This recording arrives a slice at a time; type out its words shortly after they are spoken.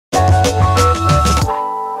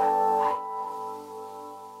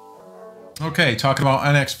Okay, talking about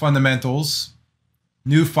NX fundamentals,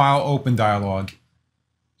 new file open dialog.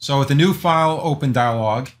 So with the new file open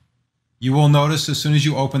dialog, you will notice as soon as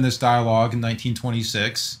you open this dialog in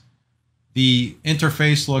 1926, the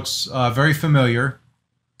interface looks very familiar.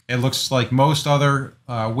 It looks like most other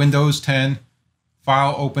Windows 10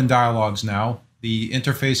 file open dialogs now. The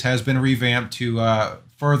interface has been revamped to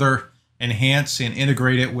further enhance and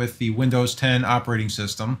integrate it with the Windows 10 operating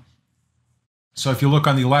system. So if you look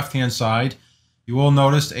on the left-hand side, you will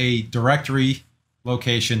notice a directory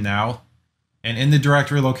location now. And in the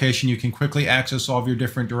directory location, you can quickly access all of your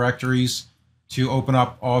different directories to open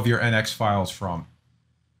up all of your NX files from.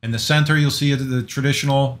 In the center, you'll see the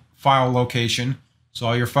traditional file location. So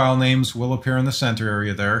all your file names will appear in the center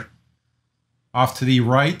area there. Off to the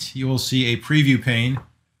right, you will see a preview pane.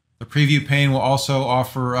 The preview pane will also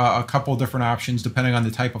offer a couple different options depending on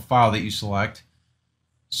the type of file that you select.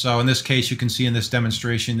 So in this case, you can see in this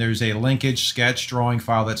demonstration, there's a linkage sketch drawing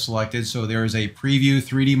file that's selected. So there is a preview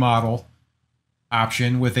 3D model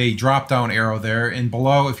option with a drop-down arrow there. And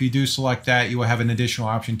below, if you do select that, you will have an additional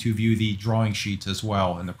option to view the drawing sheets as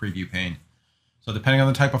well in the preview pane. So depending on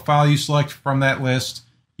the type of file you select from that list,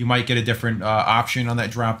 you might get a different option on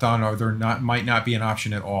that drop-down, or there might not be an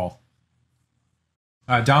option at all.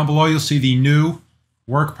 Down below, you'll see the new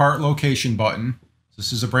Work Part Location button.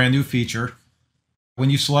 This is a brand new feature. When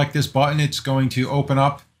you select this button, it's going to open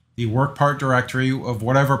up the work part directory of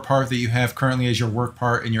whatever part that you have currently as your work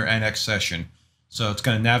part in your NX session. So it's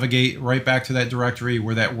going to navigate right back to that directory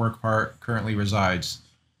where that work part currently resides.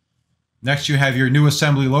 Next, you have your new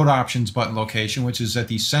assembly load options button location, which is at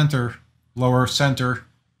the center, lower center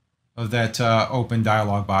of that open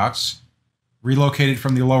dialog box, relocated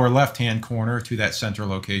from the lower left-hand corner to that center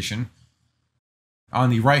location. On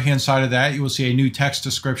the right-hand side of that, you will see a new text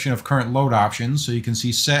description of current load options. So you can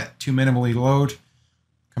see set to minimally load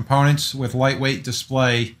components with lightweight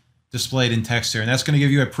display displayed in text here. And that's going to give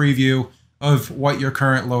you a preview of what your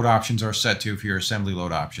current load options are set to for your assembly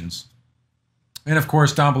load options. And of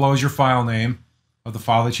course, down below is your file name of the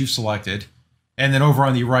file that you've selected. And then over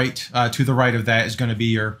on the right, to the right of that is going to be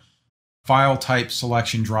your file type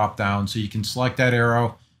selection drop down. So you can select that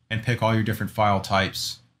arrow and pick all your different file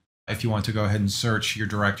types if you want to go ahead and search your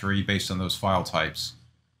directory based on those file types.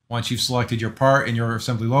 Once you've selected your part and your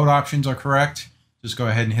assembly load options are correct, just go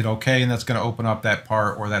ahead and hit OK, and that's going to open up that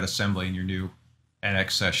part or that assembly in your new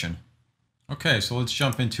NX session. Okay, so let's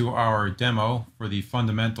jump into our demo for the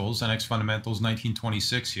fundamentals, NX Fundamentals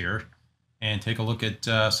 1926 here, and take a look at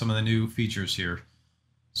some of the new features here.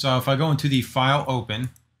 So if I go into the File Open,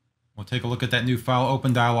 we'll take a look at that new File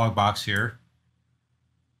Open dialog box here.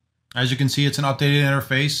 As you can see, it's an updated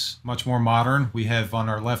interface, much more modern. We have on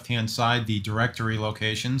our left-hand side the directory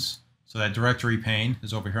locations. So that directory pane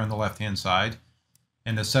is over here on the left-hand side.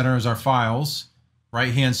 And the center is our files.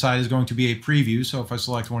 Right-hand side is going to be a preview. So if I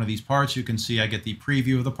select one of these parts, you can see I get the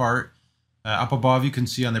preview of the part. Up above, you can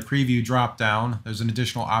see on the preview drop-down, there's an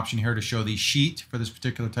additional option here to show the sheet for this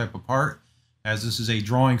particular type of part. As this is a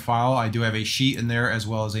drawing file, I do have a sheet in there as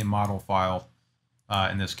well as a model file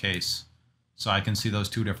in this case. So I can see those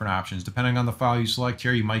two different options. Depending on the file you select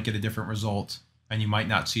here, you might get a different result, and you might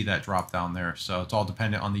not see that drop down there. So it's all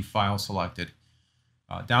dependent on the file selected.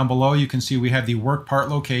 Down below, you can see we have the work part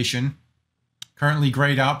location, currently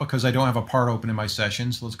grayed out because I don't have a part open in my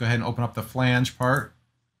session. So let's go ahead and open up the flange part.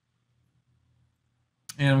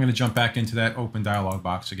 And I'm going to jump back into that open dialog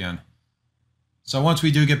box again. So once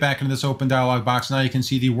we do get back into this open dialog box, now you can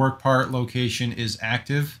see the work part location is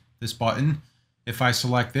active, this button. If I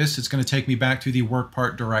select this, it's going to take me back to the work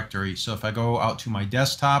part directory. So if I go out to my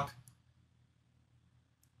desktop,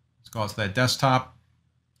 let's go out to that desktop.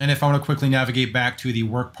 And if I want to quickly navigate back to the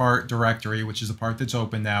work part directory, which is the part that's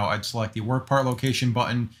open now, I'd select the work part location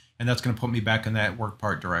button, and that's going to put me back in that work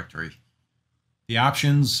part directory. The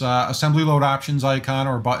options, assembly load options icon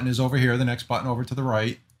or button is over here, the next button over to the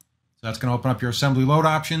right. So that's going to open up your assembly load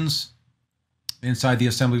options. Inside the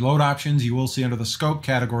assembly load options, you will see under the scope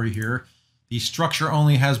category here, the structure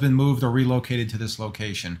only has been moved or relocated to this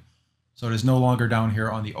location. So it is no longer down here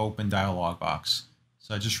on the open dialog box.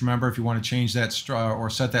 So just remember, if you want to change that or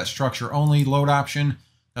set that structure only load option,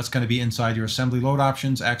 that's going to be inside your assembly load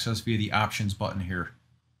options, access via the options button here.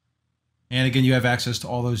 And again, you have access to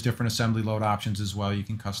all those different assembly load options as well. You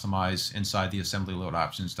can customize inside the assembly load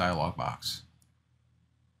options dialog box.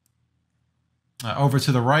 Over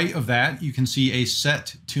to the right of that, you can see a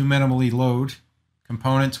set to minimally load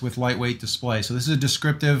components with lightweight display. So this is a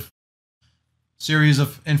descriptive series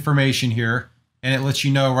of information here, and it lets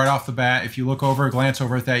you know right off the bat, if you look over, glance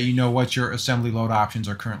over at that, you know what your assembly load options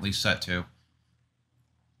are currently set to.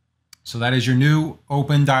 So that is your new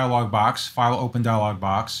open dialog box, file open dialog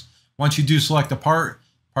box. Once you do select a part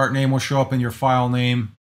name will show up in your file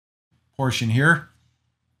name portion here.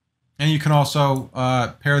 And you can also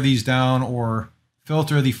pare these down or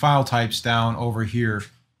filter the file types down over here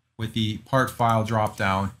with the part file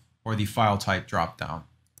dropdown or the file type dropdown.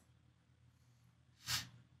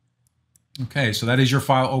 Okay, so that is your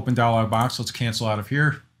file open dialog box. Let's cancel out of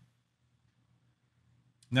here.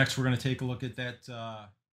 Next, we're going to take a look at that